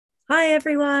Hi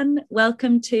everyone,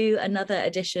 welcome to another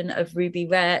edition of Ruby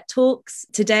Rare Talks.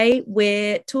 Today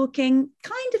we're talking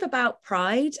kind of about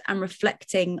pride and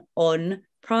reflecting on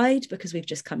pride because we've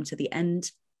just come to the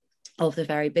end of the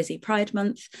very busy Pride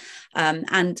Month.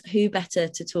 And who better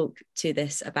to talk to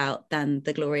this about than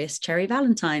the glorious Cherry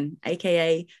Valentine,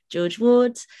 aka George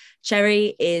Ward.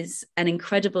 Cherry is an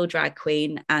incredible drag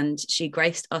queen and she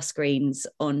graced our screens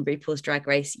on RuPaul's Drag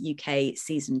Race UK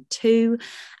season 2,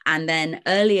 and then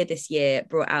earlier this year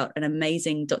brought out an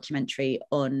amazing documentary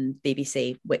on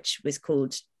BBC which was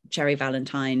called Cherry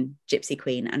Valentine, Gypsy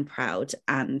Queen and Proud,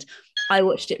 and I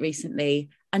watched it recently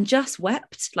and just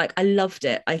wept. Like, I loved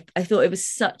it. I thought it was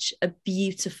such a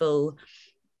beautiful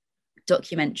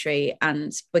documentary,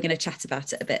 and we're going to chat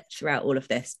about it a bit throughout all of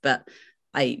this. But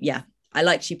I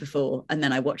liked you before, and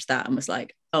then I watched that and was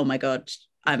like, oh my God,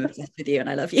 I'm obsessed with you and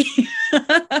I love you.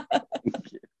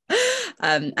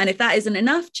 And if that isn't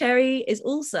enough, Cherry is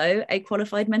also a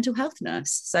qualified mental health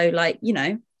nurse. So, like, you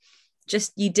know,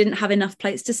 just you didn't have enough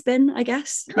plates to spin, I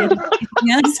guess.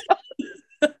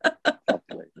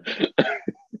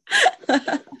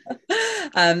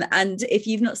 And if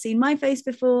you've not seen my face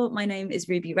before, my name is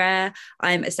Ruby Rare.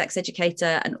 I'm a sex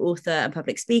educator, an author and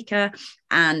public speaker,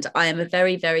 and I am a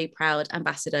very, very proud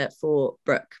ambassador for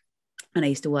Brooke. And I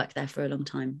used to work there for a long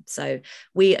time. So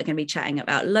we are going to be chatting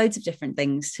about loads of different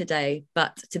things today.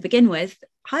 But to begin with,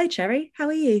 hi Cherry, how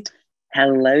are you?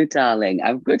 Hello, darling.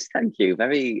 I'm good, thank you.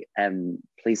 Very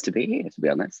pleased to be here, to be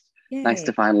honest. Yay. Nice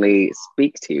to finally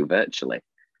speak to you virtually.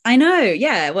 I know,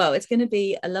 yeah. Well, it's going to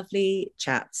be a lovely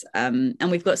chat. And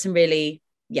we've got some really,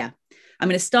 I'm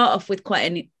going to start off with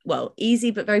quite an, easy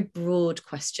but very broad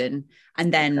question.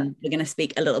 And then we're going to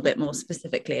speak a little bit more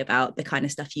specifically about the kind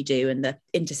of stuff you do and the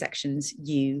intersections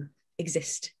you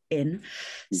exist in.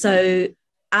 Mm-hmm. So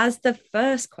as the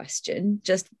first question,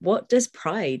 just what does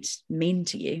pride mean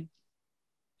to you?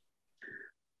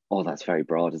 Oh, that's very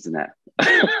broad, isn't it?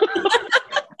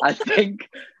 I think...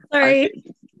 Sorry.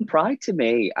 Pride to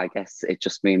me, I guess it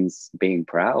just means being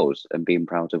proud and being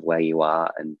proud of where you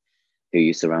are and who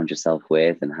you surround yourself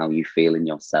with and how you feel in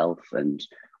yourself and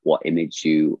what image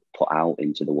you put out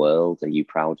into the world. Are you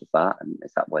proud of that? And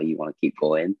is that where you want to keep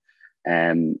going?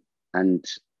 And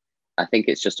I think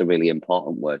it's just a really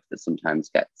important word that sometimes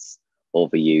gets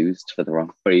overused for the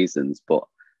wrong reasons, but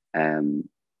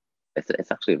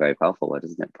it's actually a very powerful word,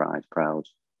 isn't it? Pride, proud.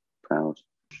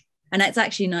 And it's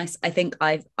actually nice. I think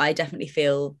I definitely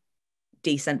feel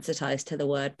desensitized to the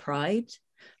word pride,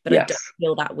 but yes. I don't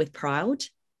feel that with proud.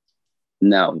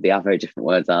 No, they are very different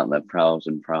words, aren't they? Proud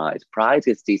and pride. Pride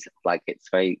is decent, like it's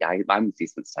very, I'm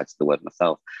desensitized to the word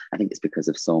myself. I think it's because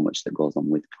of so much that goes on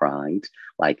with pride,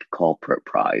 like corporate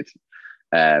pride,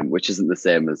 which isn't the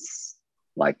same as,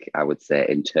 like, I would say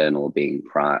internal being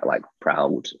proud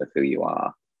of who you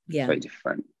are. Yeah. It's very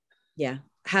different. Yeah.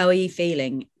 How are you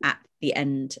feeling at the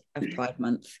end of Pride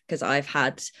Month? Because I've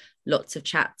had lots of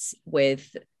chats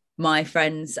with my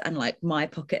friends and like my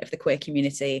pocket of the queer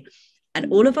community,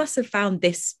 and all of us have found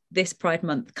this Pride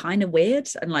Month kind of weird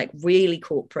and like really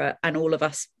corporate, and all of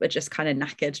us were just kind of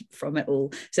knackered from it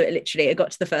all. So it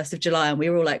got to the 1st of July and we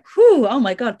were all like, whew, oh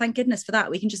my God, thank goodness for that.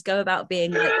 We can just go about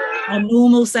being like our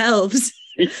normal selves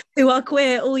who are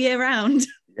queer all year round.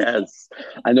 Yes,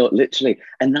 I know, literally.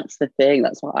 And that's the thing.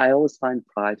 That's why I always find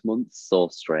Pride Month so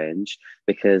strange,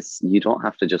 because you don't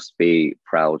have to just be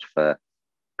proud for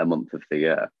a month of the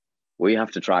year. We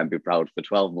have to try and be proud for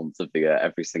 12 months of the year,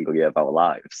 every single year of our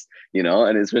lives, you know?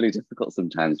 And it's really difficult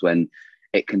sometimes when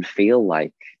it can feel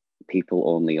like people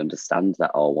only understand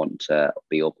that or want to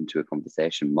be open to a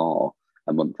conversation more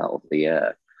a month out of the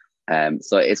year.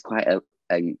 So it's quite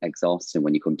exhausting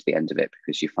when you come to the end of it,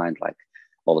 because you find like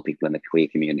all the people in the queer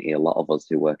community, a lot of us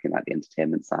who work in like the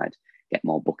entertainment side, get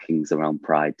more bookings around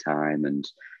Pride time, and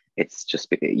it's just,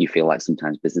 you feel like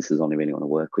sometimes businesses only really want to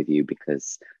work with you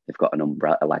because they've got an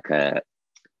umbrella, like a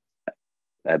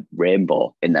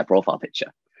rainbow in their profile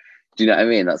picture. Do you know what I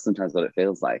mean? That's sometimes what it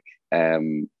feels like.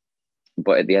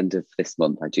 But at the end of this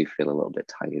month, I do feel a little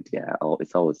bit tired. Yeah,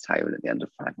 it's always tiring at the end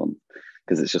of Pride Month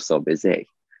because it's just so busy.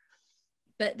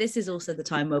 But this is also the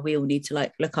time where we all need to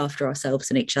like look after ourselves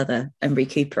and each other and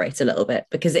recuperate a little bit,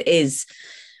 because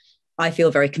I feel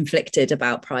very conflicted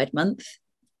about Pride Month.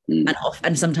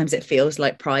 And sometimes it feels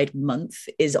like Pride Month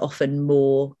is often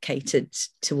more catered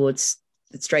towards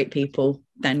straight people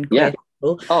than queer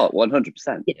people. Oh,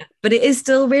 100%. Yeah, but it is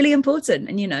still really important.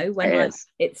 And, you know, when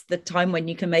it's the time when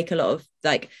you can make a lot of,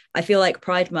 like, I feel like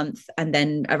Pride Month and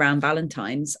then around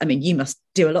Valentine's, I mean, you must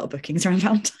do a lot of bookings around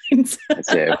Valentine's. I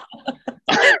do.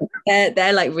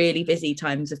 They're like really busy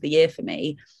times of the year for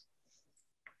me.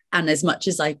 And as much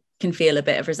as I can feel a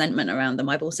bit of resentment around them,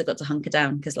 I've also got to hunker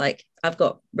down because like I've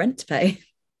got rent to pay.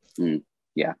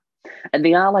 Yeah. And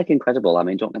they are like incredible. I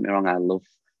mean, don't get me wrong, I love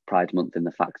Pride Month in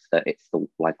the fact that it's the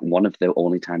like one of the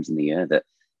only times in the year that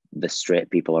the straight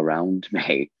people around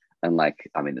me, and like,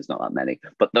 I mean, there's not that many,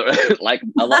 but like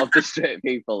a lot of the straight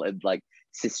people and like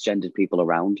cisgendered people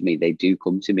around me, they do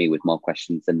come to me with more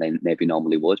questions than they maybe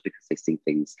normally would, because they see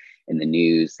things in the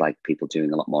news, like people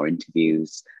doing a lot more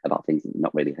interviews about things that they've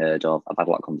not really heard of. I've had a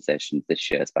lot of conversations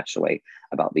this year, especially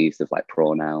about the use of like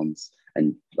pronouns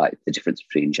and like the difference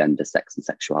between gender, sex and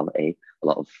sexuality. A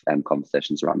lot of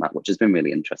conversations around that, which has been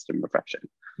really interesting and refreshing.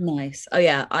 Nice. Oh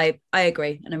yeah, I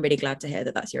agree, and I'm really glad to hear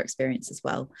that that's your experience as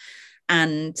well.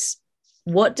 And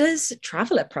what does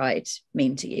Traveller Pride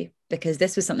mean to you? Because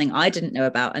this was something I didn't know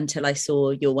about until I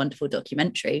saw your wonderful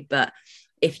documentary. But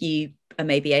if you are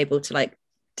maybe able to like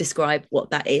describe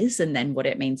what that is and then what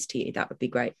it means to you, that would be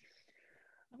great.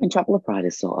 I mean, Traveller Pride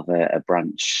is sort of a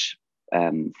branch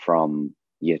from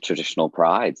your traditional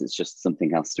prides. It's just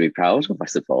something else to be proud of, I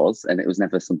suppose. And it was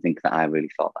never something that I really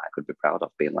thought that I could be proud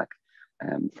of, being like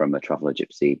from a traveller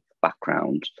gypsy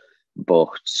background.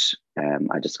 But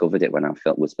I discovered it when I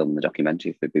was filming the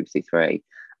documentary for BBC Three,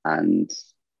 and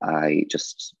I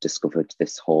just discovered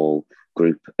this whole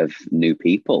group of new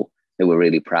people who were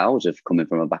really proud of coming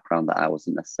from a background that I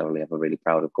wasn't necessarily ever really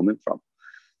proud of coming from.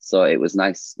 So it was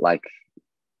nice, like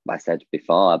I said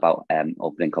before, about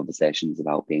opening conversations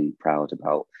about being proud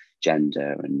about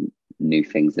gender and new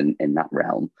things in that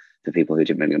realm for people who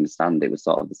didn't really understand. It was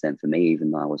sort of the same for me,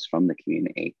 even though I was from the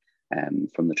community,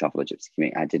 from the traveller gypsy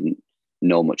community. I didn't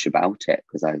know much about it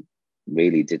because I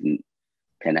really didn't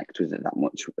connect with it that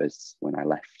much as when I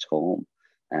left home.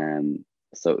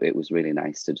 So it was really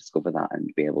nice to discover that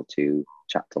and be able to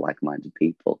chat to like-minded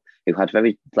people who had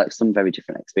some very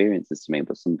different experiences to me,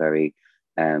 but some very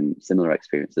similar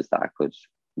experiences that I could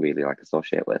really like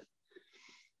associate with.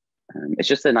 It's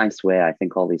just a nice way. I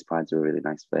think all these prides are a really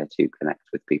nice way to connect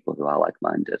with people who are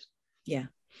like-minded. Yeah.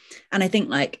 And I think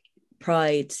like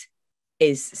pride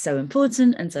is so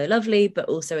important and so lovely, but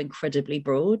also incredibly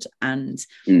broad. And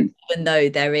even though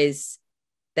there's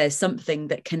something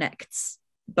that connects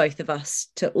both of us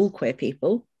to all queer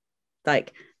people,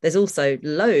 like there's also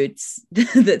loads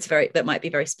that might be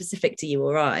very specific to you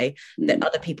or I that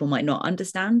other people might not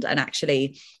understand. And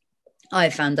actually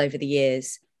I've found over the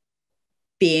years,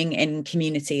 being in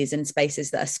communities and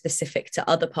spaces that are specific to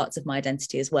other parts of my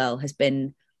identity as well has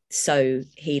been so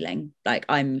healing. Like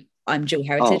I'm dual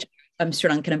heritage. I'm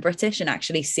Sri Lankan and British, and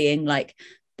actually seeing like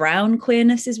brown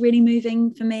queerness is really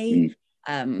moving for me.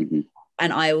 And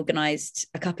I organised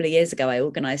a couple of years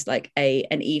ago, like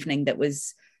an evening that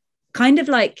was kind of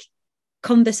like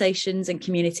conversations and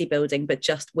community building, but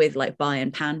just with like bi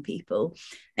and pan people.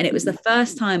 And it was the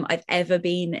first time I've ever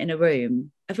been in a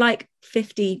room of like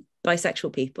 50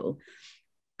 bisexual people.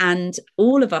 And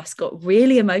all of us got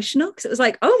really emotional because it was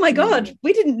like, oh my God,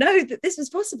 we didn't know that this was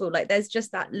possible. Like there's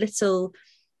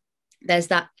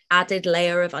that added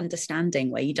layer of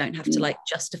understanding where you don't have to like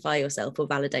justify yourself or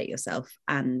validate yourself.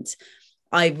 And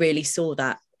I really saw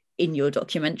that in your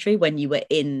documentary when you were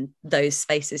in those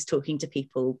spaces talking to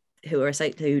people who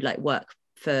like work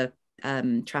for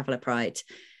Traveller Pride.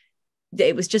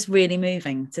 It was just really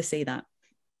moving to see that.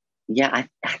 Yeah,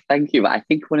 I thank you. I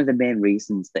think one of the main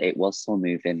reasons that it was so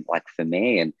moving, like for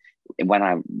me, and when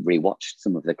I rewatched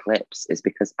some of the clips, is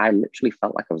because I literally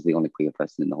felt like I was the only queer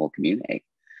person in the whole community.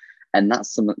 And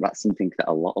that's something that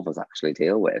a lot of us actually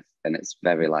deal with. And it's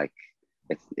very like,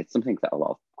 it's something that a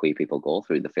lot of queer people go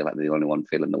through. They feel like they're the only one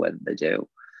feeling the way that they do.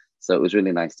 So it was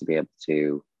really nice to be able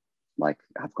to like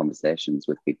have conversations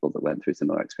with people that went through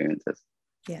similar experiences.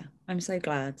 Yeah, I'm so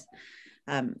glad.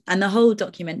 And the whole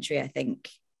documentary, I think,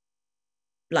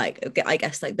 like, I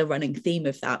guess like the running theme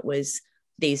of that was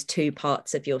these two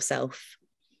parts of yourself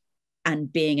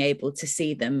and being able to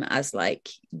see them as like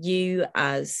you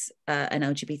as an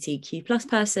LGBTQ plus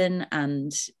person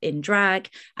and in drag,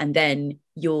 and then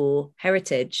your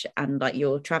heritage and like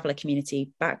your traveller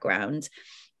community background.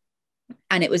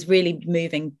 And it was really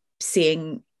moving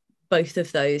seeing both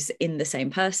of those in the same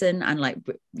person, and like,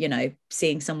 you know,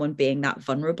 seeing someone being that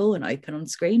vulnerable and open on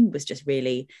screen was just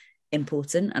really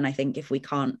important. And I think if we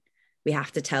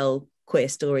have to tell queer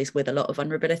stories with a lot of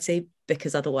vulnerability,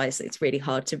 because otherwise it's really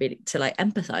hard to like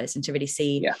empathize and to really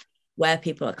see where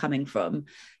people are coming from.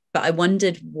 But I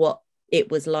wondered what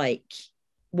it was like,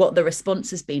 what the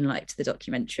response has been like to the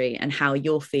documentary, and how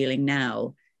you're feeling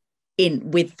now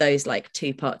with those like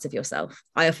two parts of yourself.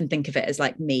 I often think of it as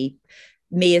like me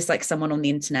as like someone on the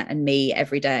internet, and me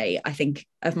every day I think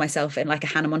of myself in like a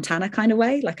Hannah Montana kind of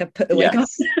way, like I put the wig on.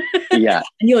 Yeah.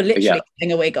 And you're literally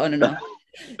putting a wig on and off.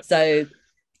 So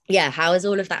yeah, how is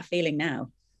all of that feeling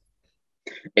now?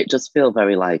 It does feel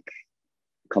very like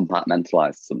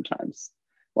compartmentalized sometimes,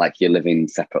 like you're living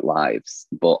separate lives.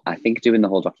 But I think doing the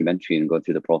whole documentary and going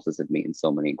through the process of meeting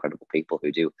so many incredible people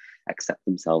who do accept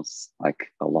themselves like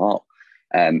a lot,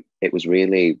 it was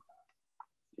really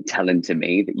telling to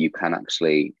me that you can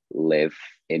actually live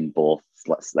in both.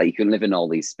 Like you can live in all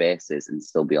these spaces and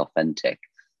still be authentic.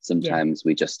 Yeah. Sometimes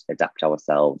we just adapt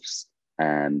ourselves,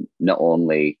 not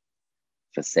only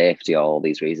for safety or all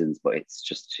these reasons, but it's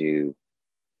just to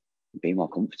be more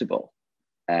comfortable.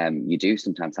 You do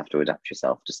sometimes have to adapt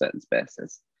yourself to certain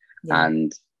spaces. Yeah.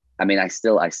 And I mean, I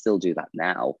still do that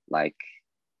now. Like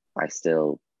I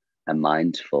still am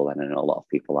mindful, and I know a lot of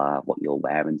people are, what you'll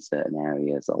wear in certain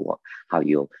areas or how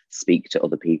you'll speak to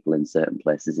other people in certain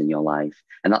places in your life.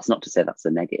 And that's not to say that's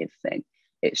a negative thing.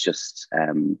 It's just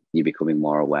you're becoming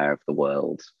more aware of the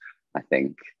world, I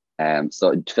think.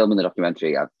 So filming the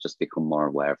documentary, I've just become more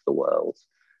aware of the world,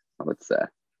 I would say.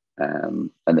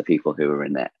 And the people who are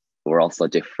in it were also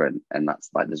different. And that's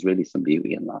like, there's really some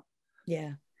beauty in that.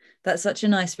 Yeah. That's such a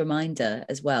nice reminder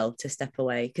as well to step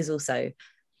away. Because also,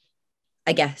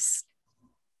 I guess,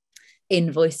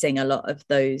 in voicing a lot of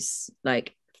those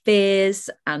like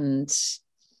fears and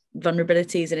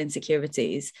vulnerabilities and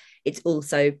insecurities, it's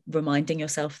also reminding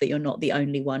yourself that you're not the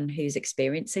only one who's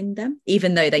experiencing them,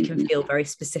 even though they can feel very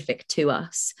specific to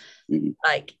us.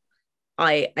 Like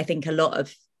I think a lot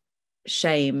of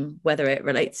shame, whether it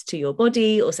relates to your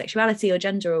body or sexuality or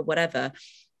gender or whatever,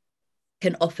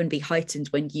 can often be heightened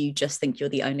when you just think you're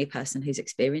the only person who's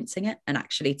experiencing it. And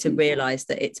actually to realize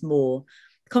that it's more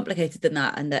complicated than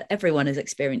that, and that everyone is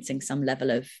experiencing some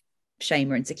level of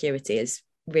shame or insecurity, is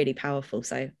really powerful.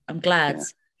 So I'm glad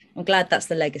that's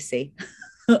the legacy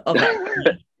of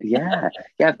it. Yeah,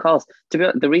 of course.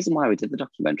 The reason why we did the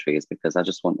documentary is because I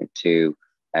just wanted to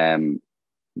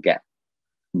get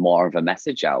more of a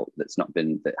message out that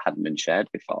hadn't been shared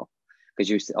before. Because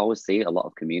you always see a lot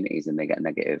of communities and they get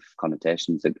negative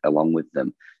connotations along with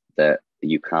them, that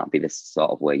you can't be this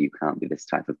sort of way, you can't be this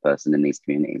type of person in these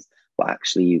communities. But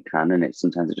actually you can, and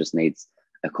sometimes it just needs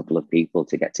a couple of people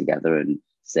to get together and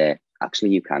say,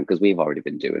 actually you can, because we've already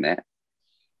been doing it.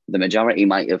 The majority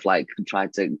might have like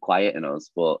tried to quieten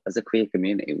us, but as a queer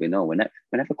community, we know we're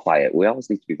never quiet. We always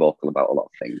need to be vocal about a lot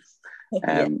of things.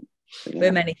 Yeah.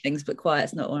 We're many things, but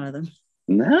quiet's not one of them.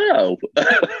 No.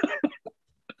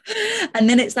 And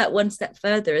then it's that one step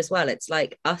further as well. It's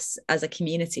like us as a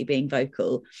community being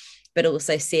vocal, but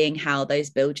also seeing how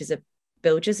those bridges are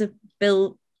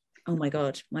built. Oh my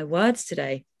God, my words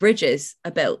today. Bridges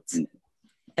are built.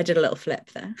 I did a little flip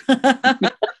there.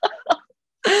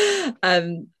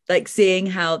 Like seeing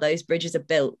how those bridges are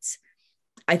built.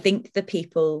 I think the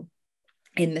people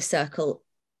in the circle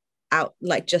out,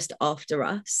 like just after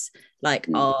us, like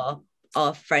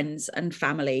our friends and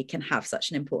family, can have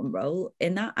such an important role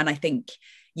in that. And I think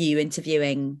you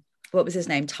interviewing, what was his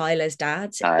name, Tyler's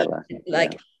dad,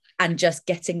 and just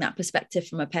getting that perspective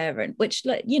from a parent, which,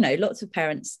 like, you know, lots of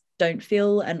parents don't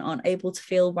feel and aren't able to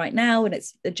feel right now, and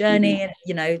it's a journey. And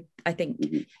you know, I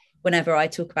think whenever I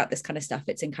talk about this kind of stuff,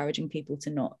 it's encouraging people to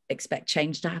not expect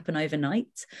change to happen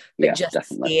overnight, but just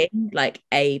definitely seeing like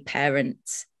a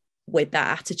parent with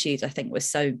that attitude, I think was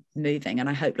so moving. And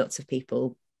I hope lots of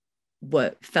people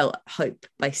felt hope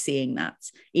by seeing that,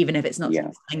 even if it's not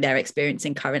something they're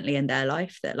experiencing currently in their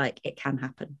life, that like it can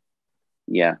happen.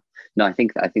 Yeah, no, I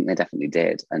think they definitely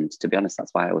did. And to be honest,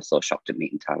 that's why I was so shocked at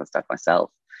meeting Tyler's dad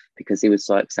myself, because he was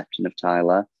so accepting of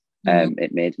Tyler.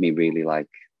 It made me really like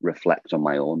reflect on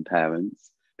my own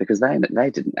parents, because they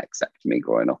didn't accept me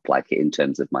growing up, like in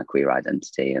terms of my queer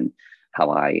identity and how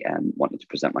I wanted to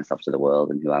present myself to the world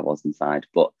and who I was inside.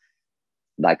 But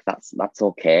like that's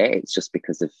okay. It's just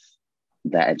because of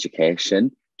their education.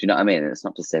 Do you know what I mean? And it's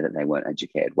not to say that they weren't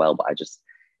educated well, but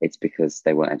it's because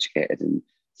they weren't educated in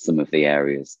some of the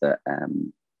areas that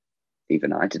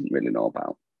even I didn't really know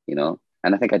about, you know?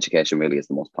 And I think education really is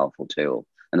the most powerful tool.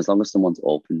 And as long as someone's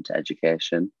open to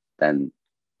education, then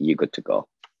you're good to go.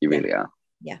 You really are.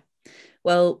 Yeah.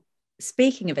 Well,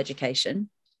 speaking of education,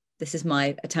 this is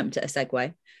my attempt at a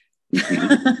segue.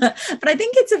 But I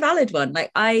think it's a valid one.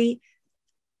 Like I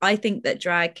think that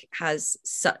drag has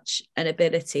such an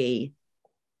ability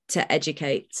to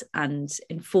educate and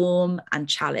inform and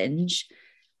challenge,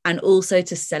 and also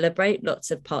to celebrate lots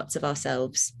of parts of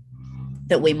ourselves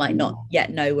that we might not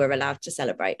yet know we're allowed to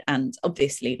celebrate. And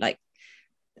obviously, like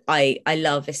I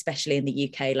love, especially in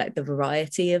the UK, like the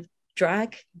variety of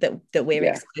drag that we're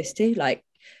exposed to. Like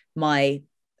I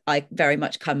very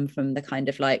much come from the kind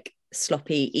of like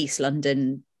sloppy East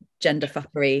London gender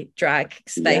fuckery drag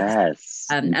space. Yes.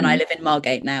 And I live in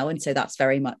Margate now, and so that's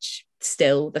very much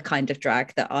still the kind of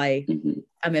drag that I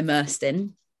am immersed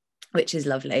in, which is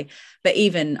lovely. But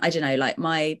even, I don't know, like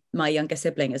my younger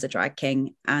sibling is a drag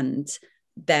king, and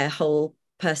their whole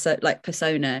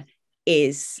persona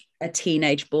is a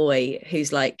teenage boy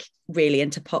who's like really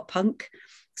into pop punk.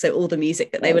 So all the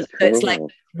music that they were, cool. It's like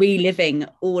reliving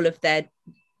all of the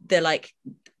like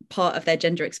part of their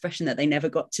gender expression that they never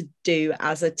got to do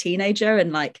as a teenager,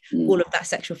 and like all of that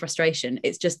sexual frustration.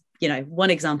 It's just, you know, one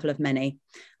example of many.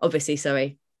 Obviously,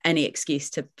 sorry, any excuse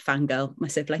to fangirl my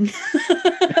sibling.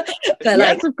 But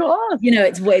like, yes, of course, you know,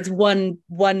 it's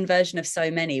one version of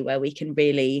so many where we can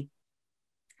really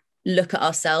look at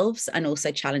ourselves and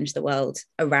also challenge the world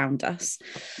around us.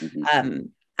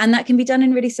 And that can be done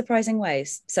in really surprising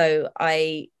ways. So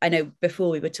I know before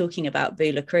we were talking about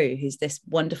Bula Crew, who's this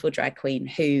wonderful drag queen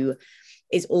who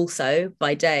is also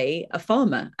by day a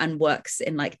farmer and works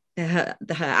in like her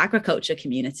agriculture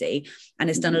community, and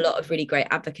has done a lot of really great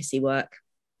advocacy work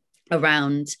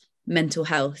around mental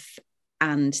health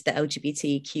and the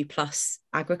LGBTQ plus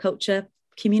agriculture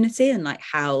community, and like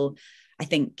how I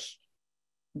think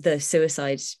the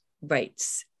suicide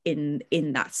rates in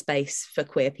that space for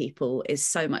queer people is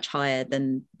so much higher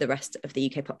than the rest of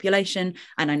the UK population.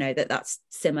 And I know that that's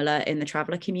similar in the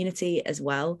traveller community as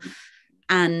well.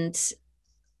 And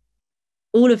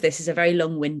all of this is a very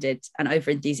long-winded and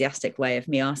over-enthusiastic way of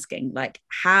me asking, like,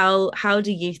 how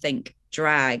do you think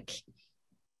drag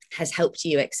has helped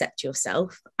you accept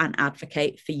yourself and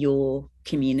advocate for your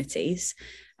communities?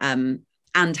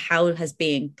 And how has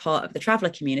being part of the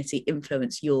traveller community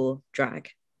influenced your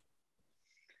drag?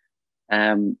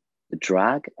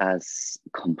 Drag has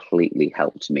completely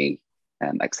helped me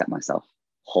accept myself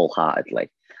wholeheartedly.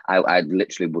 I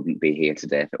literally wouldn't be here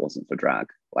today if it wasn't for drag,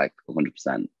 like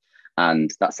 100%.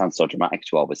 And that sounds so dramatic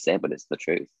to always say, but it's the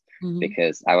truth.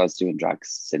 Because I was doing drag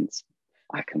since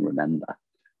I can remember.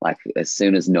 Like, as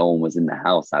soon as no one was in the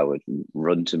house, I would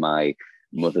run to my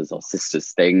mother's or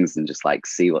sister's things and just like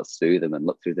see what's through them and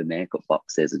look through the makeup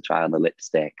boxes and try on the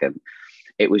lipstick. And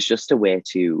it was just a way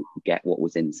to get what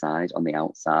was inside on the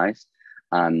outside.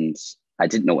 And I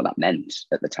didn't know what that meant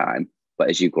at the time. But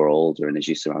as you grow older and as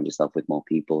you surround yourself with more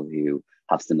people who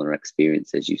have similar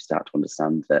experiences, you start to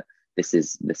understand that this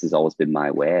has always been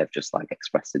my way of just like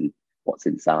expressing what's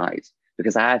inside.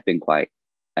 Because I have been quite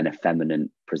an effeminate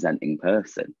presenting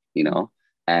person, you know,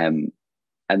 and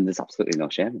there's absolutely no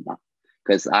shame in that.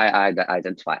 Because I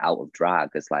identify out of drag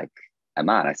as like a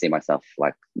man. I see myself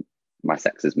like my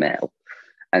sex is male.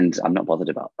 And I'm not bothered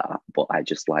about that, but I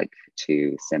just like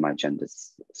to say my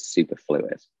gender's super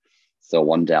fluid. So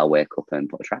one day I'll wake up and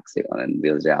put a tracksuit on, and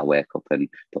the other day I'll wake up and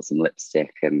put some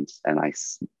lipstick and I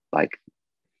like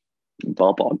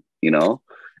bob on, you know?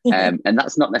 And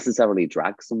that's not necessarily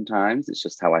drag sometimes. It's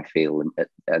just how I feel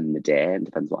in the day, and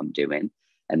depends what I'm doing.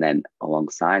 And then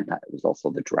alongside that, it was also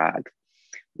the drag,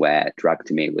 where drag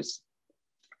to me was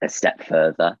a step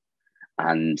further.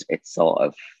 And it's sort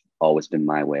of always been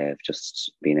my way of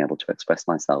just being able to express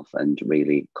myself and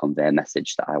really convey a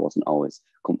message that I wasn't always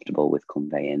comfortable with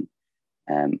conveying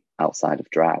outside of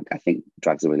drag. I think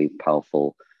drag's a really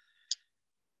powerful,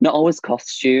 not always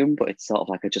costume, but it's sort of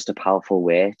like just a powerful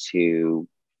way to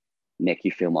make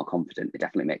you feel more confident. It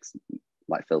definitely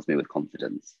fills me with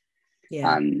confidence.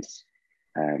 Yeah. And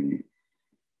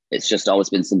it's just always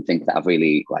been something that I've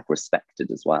really like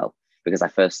respected as well. Because I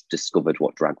first discovered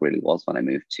what drag really was when I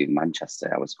moved to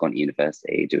Manchester. I was going to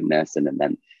university doing nursing, and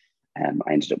then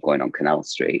I ended up going on Canal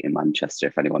Street in Manchester.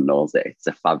 If anyone knows it, it's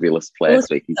a fabulous place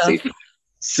where you can see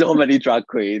so many drag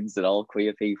queens and all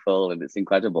queer people, and it's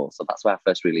incredible. So that's where I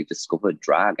first really discovered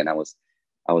drag, and I was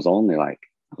only like,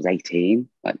 I was 18,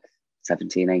 like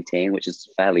 17, 18, which is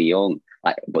fairly young,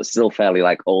 like, but still fairly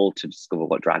like old to discover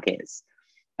what drag is.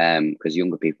 Because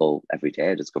younger people every day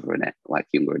are discovering it, like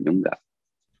younger and younger,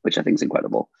 which I think is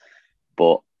incredible.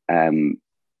 But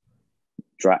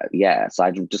so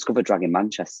I discovered drag in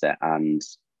Manchester, and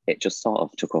it just sort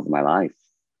of took over my life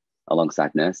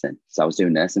alongside nursing. So I was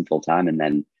doing nursing full time, and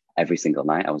then every single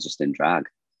night I was just in drag,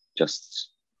 just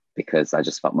because I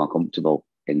just felt more comfortable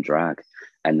in drag.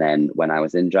 And then when I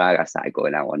was in drag, I started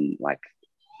going out on like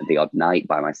the odd night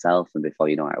by myself, and before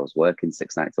you know it, I was working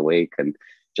 6 nights a week and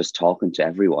just talking to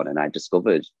everyone. And I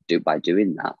discovered by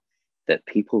doing that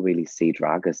people really see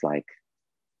drag as like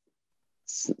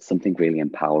something really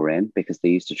empowering, because they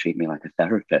used to treat me like a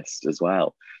therapist as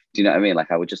well. Do you know what I mean?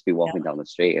 Like, I would just be walking down the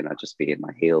street and I'd just be in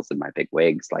my heels and my big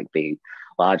wigs, like being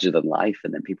larger than life.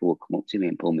 And then people would come up to me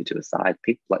and pull me to a side,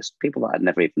 people that I'd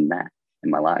never even met in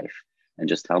my life, and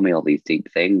just tell me all these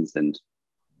deep things. And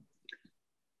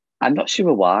I'm not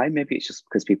sure why. Maybe it's just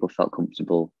because people felt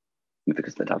comfortable, maybe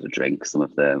because they'd had a drink, some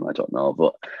of them, I don't know.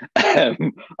 But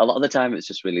a lot of the time, it's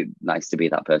just really nice to be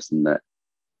that person that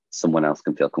someone else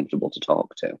can feel comfortable to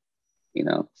talk to, you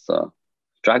know? So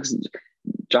drag's,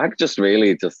 drag just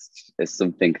really just is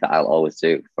something that I'll always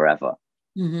do forever.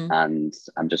 Mm-hmm. And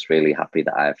I'm just really happy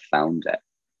that I've found it.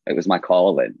 It was my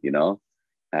calling, you know?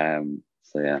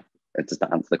 So yeah, does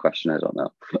that answer the question? I don't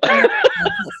know.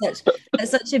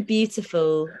 That's such a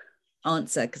beautiful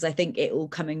answer, because I think it all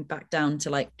coming back down to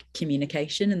like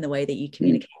communication and the way that you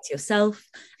communicate to yourself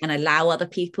and allow other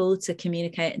people to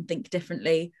communicate and think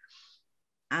differently.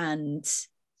 And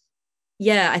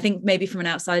yeah, I think maybe from an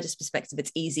outsider's perspective,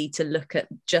 it's easy to look at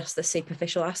just the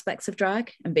superficial aspects of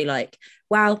drag and be like,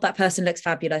 wow, that person looks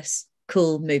fabulous,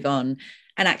 cool, move on.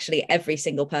 And actually every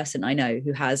single person I know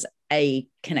who has a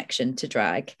connection to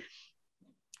drag,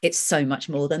 it's so much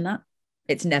more than that.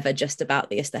 It's never just about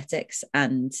the aesthetics.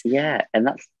 And yeah, and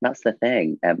that's the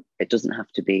thing. It doesn't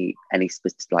have to be any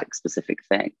specific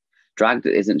thing. Drag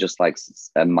isn't just like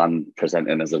a man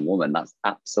presenting as a woman. That's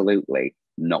absolutely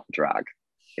not drag.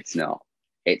 It's not.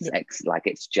 It's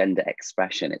it's gender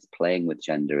expression. It's playing with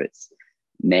gender. It's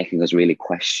making us really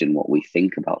question what we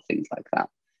think about things like that.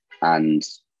 And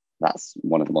that's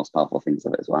one of the most powerful things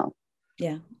of it as well.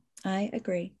 Yeah, I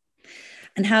agree.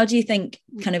 And how do you think,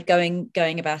 kind of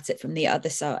going about it from the other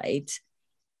side,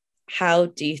 how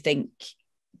do you think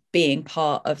being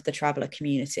part of the traveller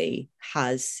community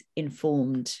has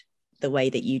informed the way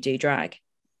that you do drag?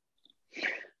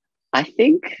 I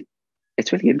think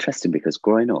it's really interesting because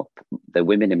growing up, the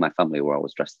women in my family were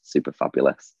always dressed super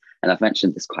fabulous. And I've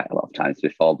mentioned this quite a lot of times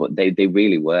before, but they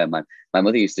really were. My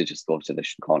mother used to just go to the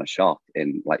corner shop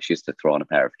in, like, she used to throw on a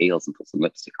pair of heels and put some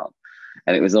lipstick on.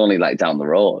 And it was only like down the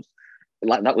road.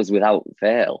 Like, that was without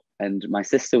fail. And my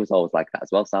sister was always like that as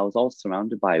well. So I was always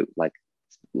surrounded by like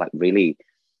really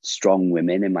strong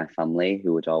women in my family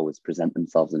who would always present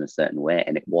themselves in a certain way.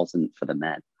 And it wasn't for the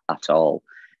men at all.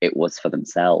 It was for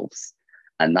themselves.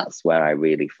 And that's where I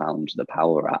really found the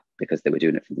power at, because they were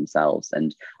doing it for themselves.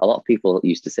 And a lot of people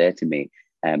used to say to me,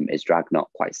 is drag not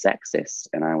quite sexist?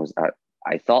 And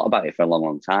I thought about it for a long,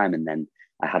 long time. And then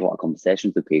I had a lot of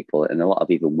conversations with people, and a lot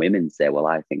of even women say, well,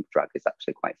 I think drag is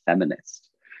actually quite feminist.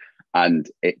 And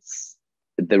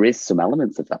there is some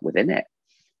elements of that within it,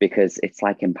 because it's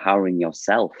like empowering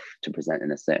yourself to present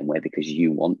in a certain way because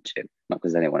you want to, not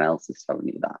because anyone else is telling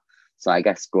you that. So I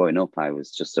guess growing up, I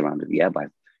was just surrounded, by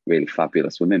really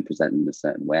fabulous women presenting in a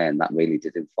certain way. And that really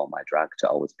did inform my drag to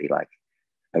always be like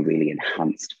a really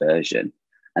enhanced version.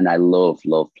 And I love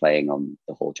playing on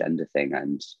the whole gender thing.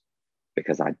 And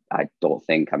because I don't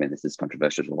think, I mean, this is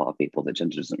controversial to a lot of people, that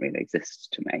gender doesn't really exist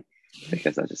to me,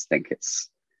 because I just think it's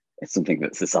something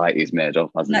that society's made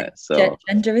up, hasn't it? So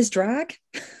gender is drag.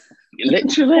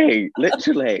 literally.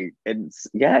 It's,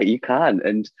 yeah, you can.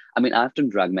 And I mean, I've done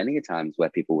drag many a times where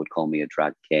people would call me a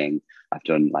drag king. I've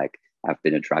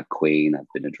been a drag queen, I've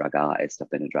been a drag artist, I've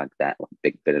been a drag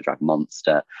bit of drag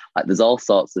monster. Like, there's all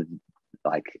sorts of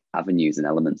like avenues and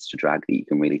elements to drag that you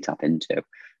can really tap into,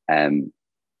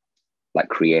 like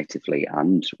creatively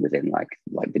and within like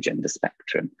the gender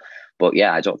spectrum. But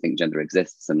yeah, I don't think gender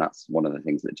exists, and that's one of the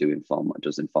things that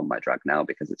does inform my drag now,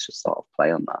 because it's just sort of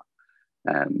play on that.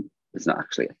 It's not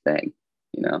actually a thing,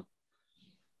 you know.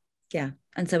 Yeah,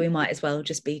 and so we might as well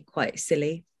just be quite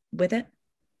silly with it.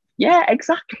 Yeah,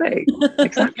 exactly.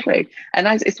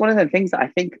 And it's one of the things that I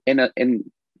think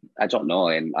I don't know,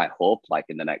 and I hope like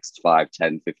in the next 5,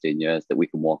 10, 15 years that we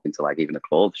can walk into like even a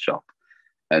clothes shop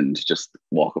and just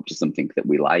walk up to something that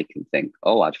we like and think,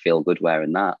 oh, I'd feel good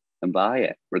wearing that, and buy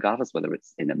it, regardless whether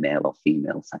it's in a male or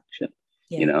female section,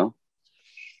 you know?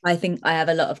 I think I have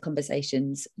a lot of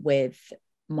conversations with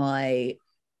my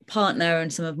partner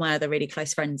and some of my other really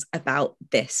close friends about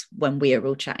this when we are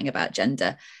all chatting about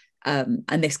gender. And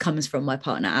this comes from my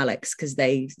partner, Alex, because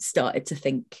they started to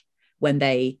think, when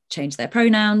they changed their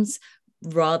pronouns,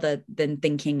 rather than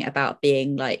thinking about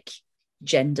being like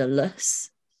genderless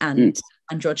and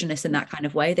androgynous in that kind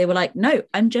of way, they were like, no,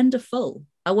 I'm gender full.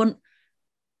 I want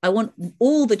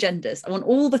all the genders. I want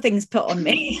all the things put on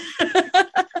me.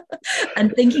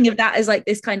 And thinking of that as like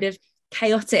this kind of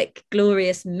chaotic,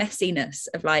 glorious messiness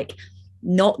of like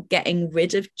not getting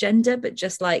rid of gender, but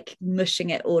just like mushing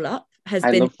it all up I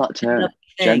love that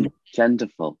term,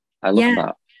 genderful. I love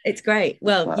that. It's great.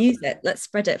 Well, use it. Let's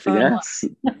spread it far and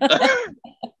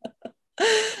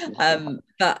wide.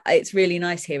 But it's really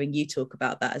nice hearing you talk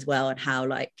about that as well, and how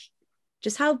like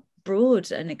just how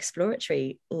broad and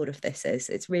exploratory all of this is.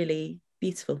 It's really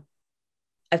beautiful.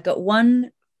 I've got one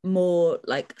more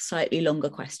like slightly longer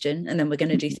question, and then we're going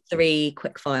to do 3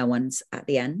 quick fire ones at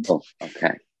the end. Oh,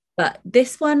 okay. But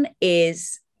this one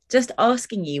is just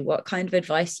asking you what kind of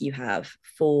advice you have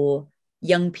for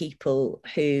young people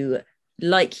who,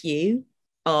 like you,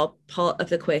 are part of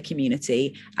the queer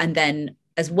community, and then,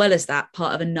 as well as that,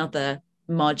 part of another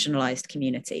marginalised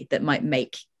community that might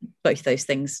make both those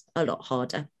things a lot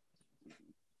harder.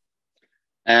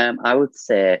 I would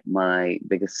say my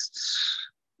biggest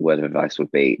word of advice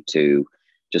would be to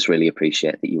just really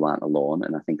appreciate that you aren't alone.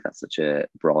 And I think that's such a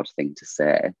broad thing to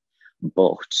say,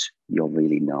 but you're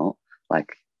really not.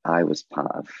 Like, I was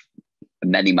part of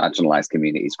many marginalised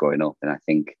communities growing up, and I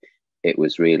think it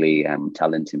was really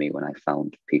telling to me when I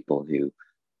found people who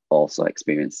also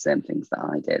experienced the same things that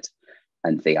I did,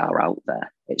 and they are out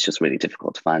there. It's just really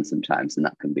difficult to find sometimes, and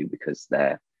that can be because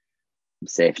their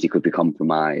safety could be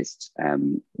compromised,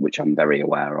 which I'm very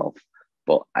aware of.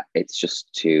 But it's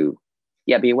just to,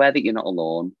 be aware that you're not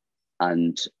alone,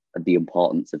 and the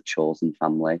importance of chosen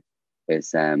family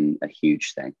is a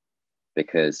huge thing,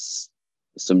 because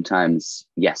sometimes,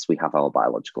 yes, we have our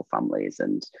biological families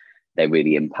and they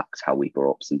really impact how we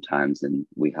grow up sometimes, and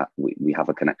we have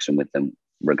a connection with them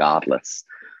regardless.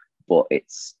 But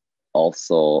it's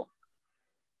also,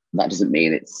 that doesn't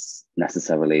mean it's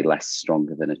necessarily less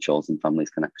stronger than a chosen family's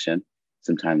connection.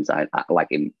 Sometimes I like,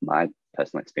 in my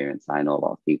personal experience, I know a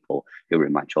lot of people who are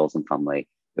in my chosen family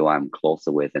who I'm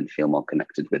closer with and feel more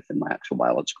connected with than my actual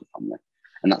biological family.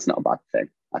 And that's not a bad thing.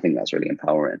 I think that's really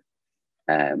empowering.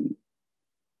 And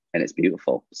it's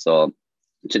beautiful. So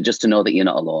just to know that you're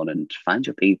not alone, and find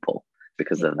your people,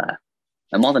 because they're there.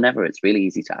 And more than ever, it's really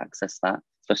easy to access that,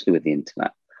 especially with the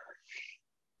internet.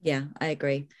 Yeah, I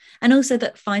agree. And also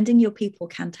that finding your people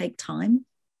can take time.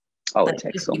 Oh, it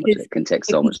takes so much. It can take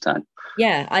so much time.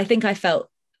 Yeah, I think I felt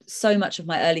so much of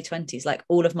my early 20s, like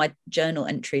all of my journal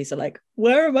entries are like,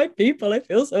 where are my people? I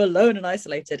feel so alone and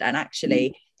isolated. And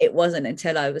actually, it wasn't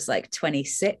until I was like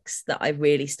 26 that I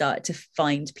really started to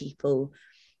find people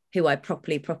who I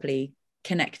properly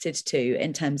connected to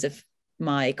in terms of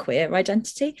my queer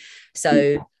identity.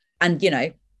 So,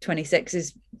 and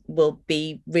 26 will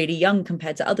be really young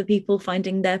compared to other people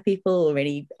finding their people, or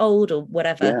really old or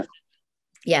whatever.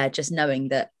 Yeah, just knowing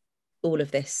that all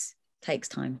of this takes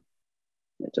time.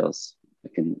 It does.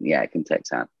 It can take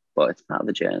time, but it's part of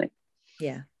the journey.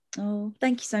 Yeah. Oh,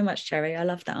 thank you so much, Cherry. I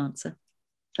love that answer.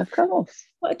 Of course.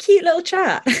 What a cute little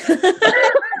chat.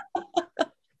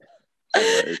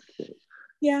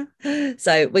 Yeah.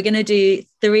 So we're going to do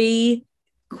 3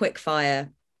 quick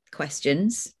fire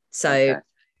questions. So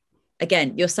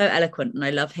again, you're so eloquent, and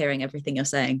I love hearing everything you're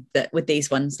saying, that with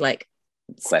these ones, like,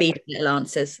 speedy little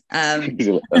answers.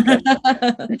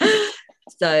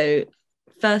 So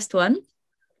first one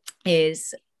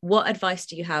is, what advice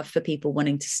do you have for people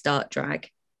wanting to start drag?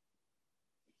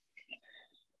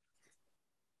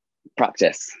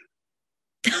 Practice.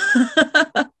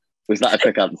 Was that a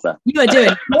quick answer? You are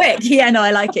doing quick. Yeah, no, I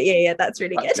like it. Yeah, that's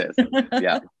really good.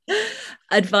 Yeah.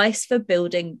 Advice for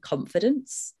building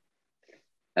confidence?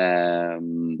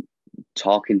 Talking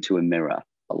to a mirror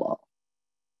a lot.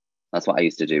 That's what I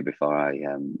used to do before I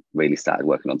really started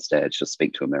working on stage, just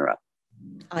speak to a mirror.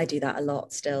 I do that a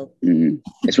lot still.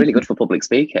 It's really good for public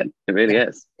speaking. It really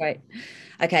is. Right.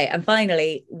 Okay. And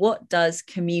finally, what does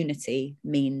community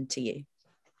mean to you?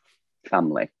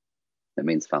 Family. It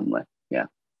means family. Yeah.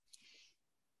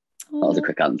 Oh. That was a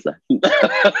quick answer.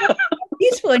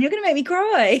 Beautiful. And you're going to make me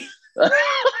cry.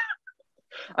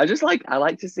 I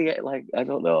like to see it, like, I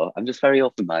don't know. I'm just very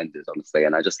open-minded, honestly.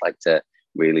 And I just like to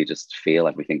really just feel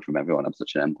everything from everyone. I'm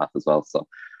such an empath as well. So,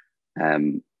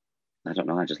 I don't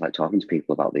know. I just like talking to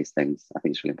people about these things. I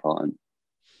think it's really important.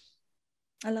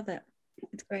 I love it.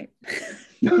 It's great.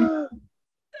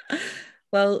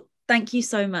 Well, thank you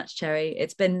so much, Cherry.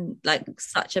 It's been like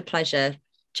such a pleasure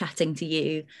chatting to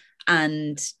you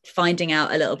and finding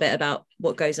out a little bit about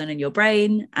what goes on in your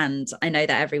brain. And I know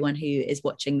that everyone who is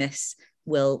watching this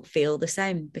will feel the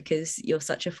same, because you're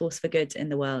such a force for good in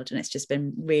the world. And it's just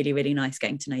been really, really nice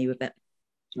getting to know you a bit.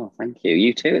 Oh, thank you.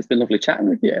 You too. It's been lovely chatting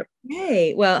with you.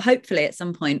 Hey, well, hopefully at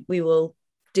some point we will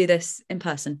do this in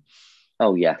person.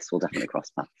 Oh, yes. We'll definitely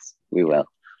cross paths. We will.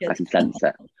 Good. I can sense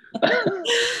it.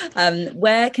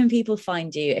 Where can people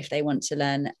find you if they want to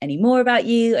learn any more about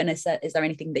you? And is there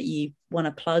anything that you want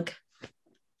to plug?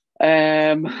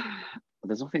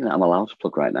 There's nothing that I'm allowed to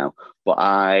plug right now, but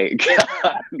I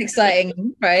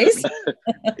exciting phrase.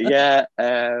 Yeah,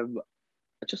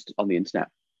 just on the internet,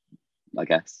 I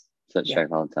guess. Search Cherry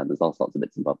Valentine. There's all sorts of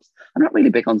bits and bobs. I'm not really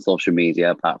big on social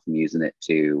media, apart from using it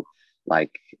to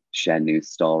like share news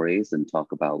stories and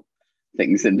talk about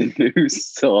things in the news.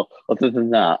 So other than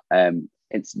that,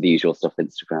 it's the usual stuff.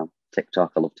 Instagram,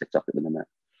 TikTok. I love TikTok at the minute.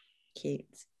 Cute.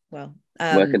 Well,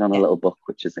 working on a yeah, little book,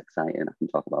 which is exciting. I can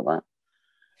talk about that.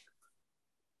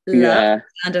 love Yeah, the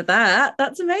sound of that.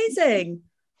 That's amazing.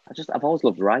 I've always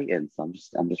loved writing, so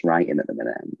I'm just writing at the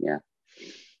minute. And yeah.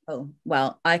 Oh,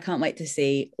 well, I can't wait to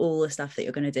see all the stuff that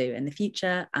you're going to do in the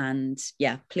future. And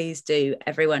yeah, please do,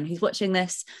 everyone who's watching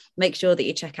this, make sure that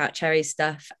you check out Cherry's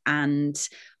stuff. And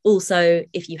also,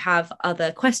 if you have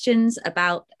other questions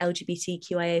about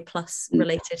LGBTQIA plus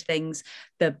related things,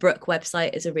 the Brooke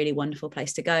website is a really wonderful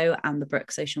place to go, and the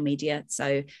Brooke social media.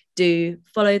 So do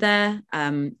follow there.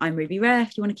 I'm Ruby Rare.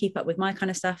 If you want to keep up with my kind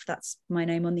of stuff, that's my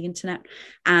name on the internet.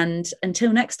 And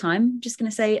until next time, I'm just going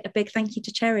to say a big thank you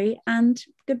to Cherry and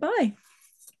goodbye.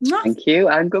 Thank you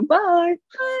and goodbye.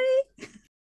 Bye.